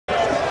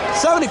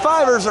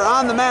75ers are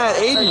on the mat.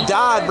 Ayden,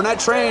 Dodd, Burnett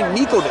Train,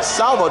 Nico,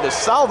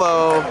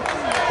 Desalvo,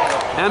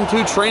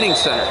 M2 Training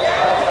Center.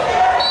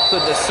 So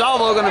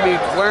Desalvo going to be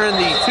wearing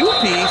the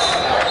two-piece,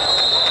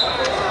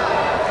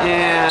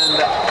 and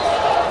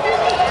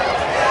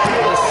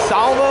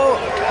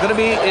Desalvo going to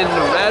be in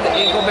the red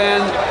ankle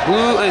band,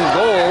 blue and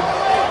gold.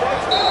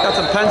 Got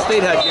some Penn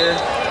State headgear.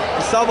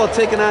 Desalvo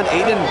taking on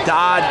Ayden,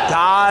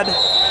 Dodd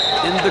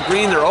in the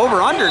green. They're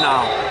over under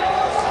now.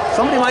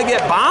 Somebody might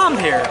get bombed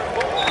here.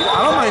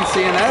 I don't mind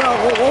seeing that.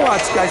 We'll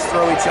watch guys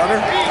throw each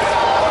other.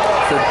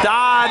 So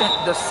Dodd,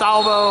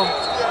 Desalvo.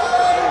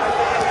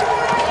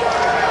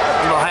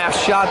 Little half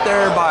shot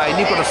there by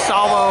Nico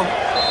Desalvo.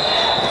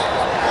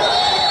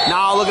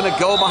 Now looking to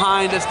go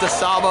behind this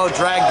Desalvo.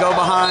 Drag go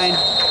behind.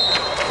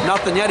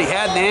 Nothing yet. He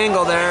had an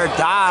angle there.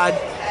 Dodd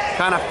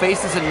kind of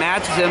faces and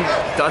matches him.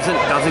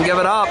 Doesn't give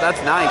it up.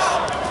 That's nice.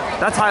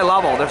 That's high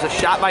level. There's a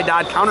shot by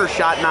Dodd. Counter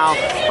shot now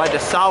by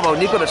Desalvo.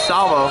 Nico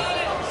Desalvo.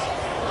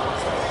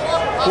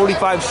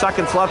 45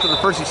 seconds left in the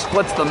first. He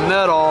splits the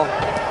middle.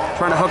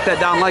 Trying to hook that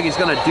down leg. He's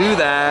going to do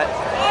that.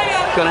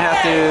 Going to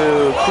have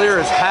to clear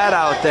his head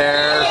out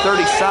there.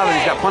 37.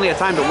 He's got plenty of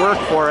time to work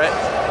for it.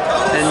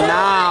 And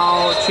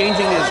now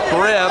changing his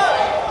grip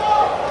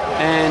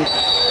and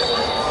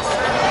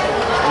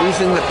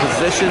losing the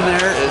position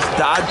there is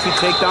Dodd to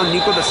take down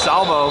Nico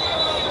Desalvo.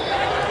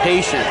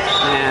 Patient,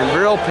 man,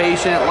 real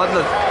patient. Let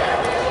the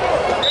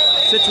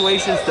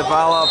situations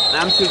develop.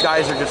 M2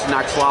 guys are just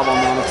next level,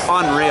 man. It's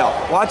unreal.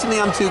 Watching the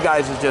M2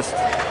 guys is just,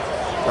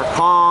 they're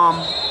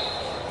calm.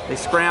 They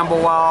scramble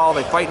well.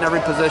 They fight in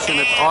every position.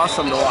 It's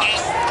awesome to watch.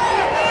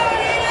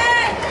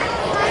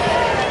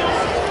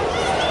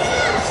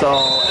 So,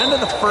 end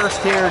of the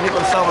first here. Nico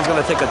Desalvo is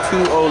going to take a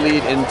 2-0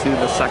 lead into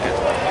the second.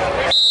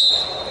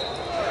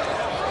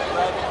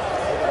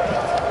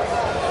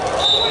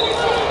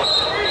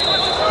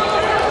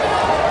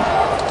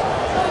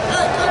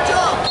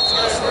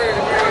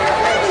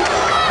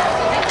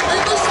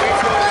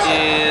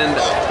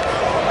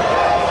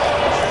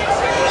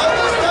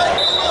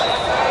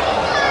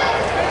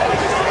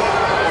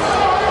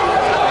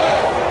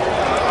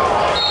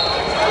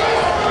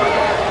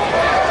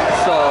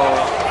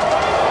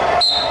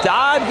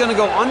 Going to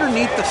go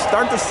underneath to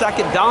start the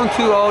second, down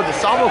 2-0.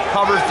 Desalvo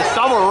covers.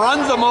 Desalvo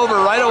runs him over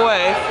right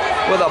away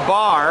with a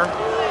bar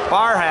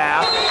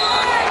half.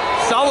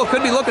 Desalvo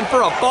could be looking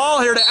for a fall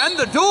here to end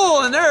the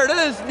duel, and there it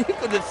is.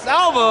 Nico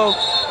Desalvo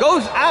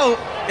goes out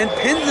and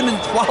pins him in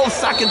 12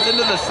 seconds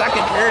into the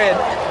second period.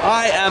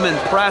 I am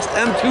impressed.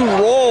 M2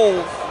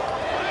 rolls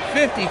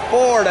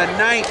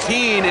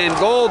 54-19 in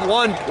Gold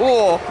 1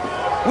 pool.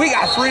 We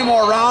got 3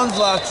 more rounds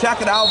left.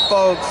 Check it out,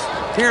 folks.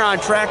 Here on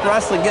Track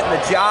Wrestling, getting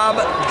the job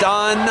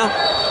done.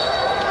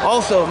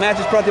 Also,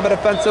 matches brought to you by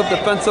Defense Soap.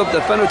 Defend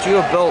what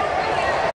you have built.